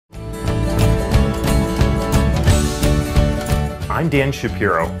I'm Dan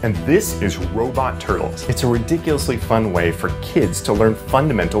Shapiro, and this is Robot Turtles. It's a ridiculously fun way for kids to learn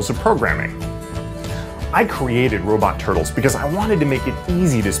fundamentals of programming. I created Robot Turtles because I wanted to make it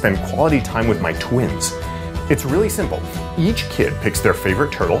easy to spend quality time with my twins. It's really simple. Each kid picks their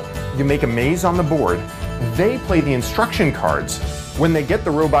favorite turtle, you make a maze on the board, they play the instruction cards. When they get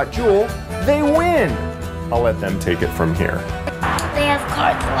the robot jewel, they win! I'll let them take it from here. They have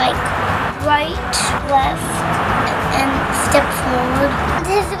cards like right, left, and step forward.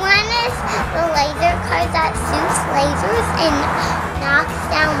 This one is the laser card that shoots lasers and knocks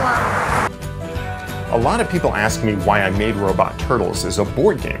down walls. A lot of people ask me why I made Robot Turtles as a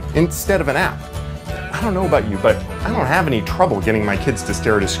board game instead of an app. I don't know about you, but I don't have any trouble getting my kids to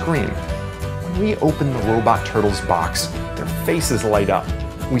stare at a screen. When we open the Robot Turtles box, their faces light up.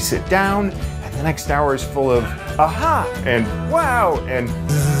 We sit down, and the next hour is full of aha and wow and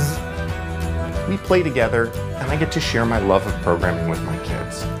zzz. We play together, and I get to share my love of programming with my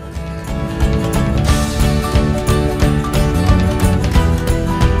kids.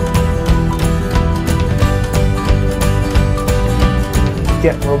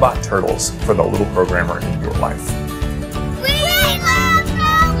 Get Robot Turtles for the little programmer in your life.